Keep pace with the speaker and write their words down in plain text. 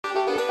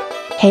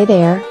Hey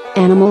there,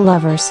 animal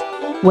lovers!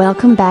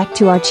 Welcome back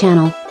to our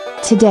channel.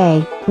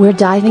 Today, we're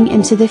diving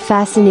into the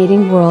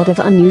fascinating world of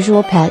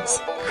unusual pets,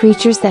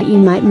 creatures that you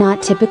might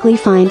not typically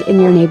find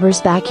in your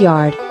neighbor's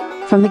backyard.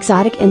 From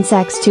exotic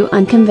insects to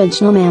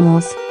unconventional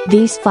mammals,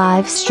 these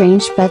 5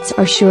 strange pets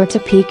are sure to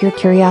pique your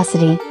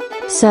curiosity.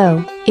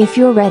 So, if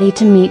you're ready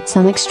to meet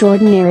some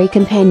extraordinary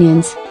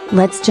companions,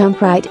 let's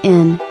jump right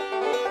in.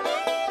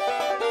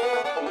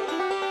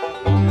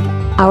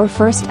 Our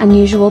first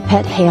unusual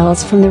pet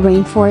hails from the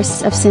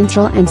rainforests of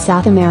Central and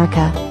South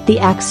America, the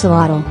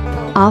axolotl.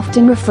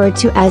 Often referred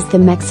to as the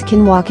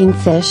Mexican walking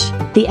fish,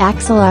 the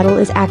axolotl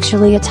is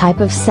actually a type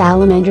of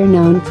salamander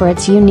known for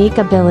its unique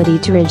ability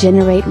to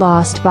regenerate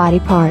lost body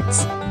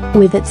parts.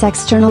 With its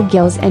external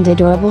gills and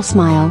adorable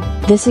smile,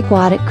 this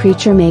aquatic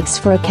creature makes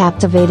for a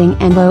captivating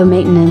and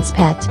low-maintenance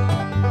pet.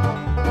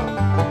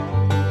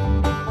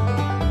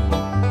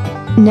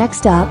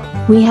 Next up,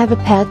 we have a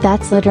pet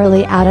that's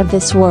literally out of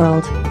this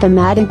world, the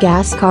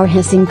Madagascar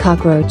hissing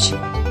cockroach.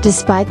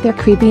 Despite their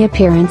creepy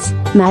appearance,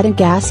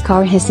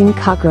 Madagascar hissing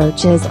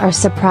cockroaches are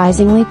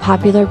surprisingly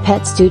popular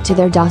pets due to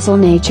their docile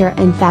nature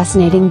and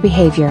fascinating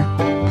behavior.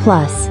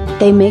 Plus,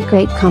 they make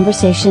great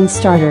conversation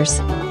starters.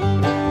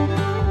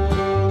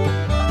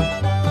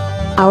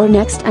 Our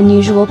next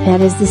unusual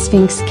pet is the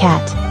sphynx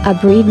cat, a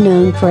breed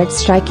known for its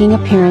striking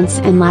appearance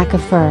and lack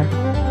of fur.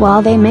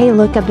 While they may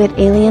look a bit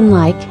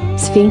alien-like,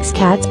 sphynx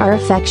cats are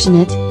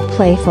affectionate,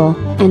 playful,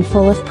 and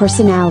full of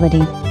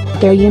personality.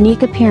 Their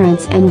unique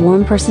appearance and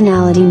warm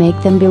personality make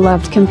them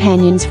beloved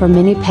companions for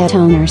many pet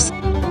owners.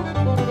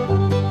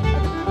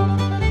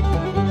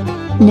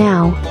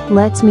 Now,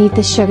 let's meet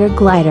the sugar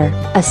glider,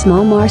 a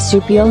small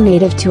marsupial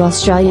native to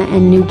Australia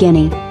and New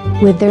Guinea.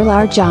 With their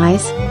large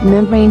eyes,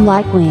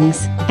 membrane-like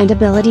wings, and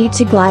ability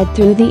to glide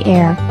through the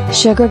air,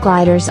 sugar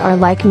gliders are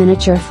like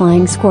miniature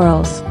flying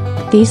squirrels.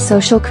 These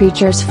social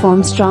creatures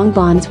form strong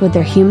bonds with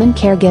their human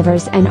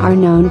caregivers and are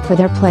known for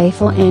their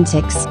playful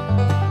antics.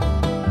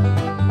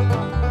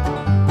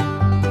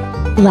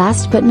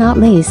 Last but not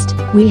least,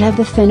 we have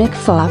the fennec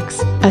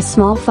fox, a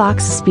small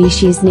fox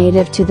species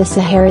native to the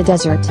Sahara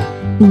Desert.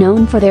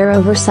 Known for their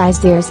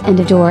oversized ears and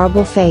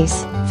adorable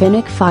face,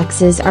 fennec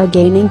foxes are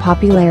gaining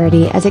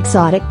popularity as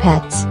exotic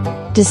pets.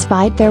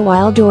 Despite their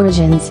wild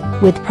origins,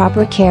 with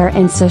proper care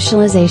and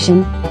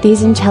socialization,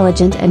 these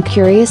intelligent and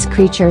curious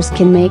creatures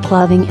can make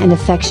loving and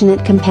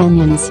affectionate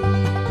companions.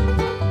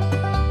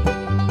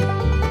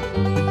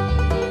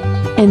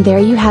 And there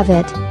you have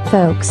it,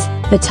 folks,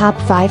 the top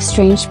 5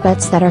 strange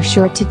pets that are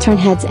sure to turn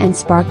heads and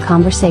spark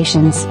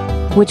conversations.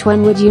 Which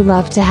one would you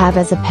love to have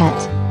as a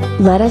pet?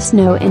 Let us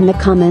know in the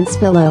comments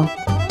below.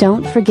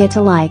 Don't forget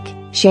to like,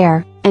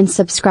 share, and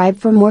subscribe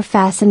for more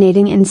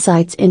fascinating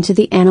insights into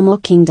the animal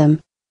kingdom.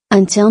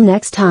 Until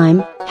next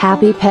time,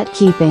 happy pet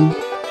keeping!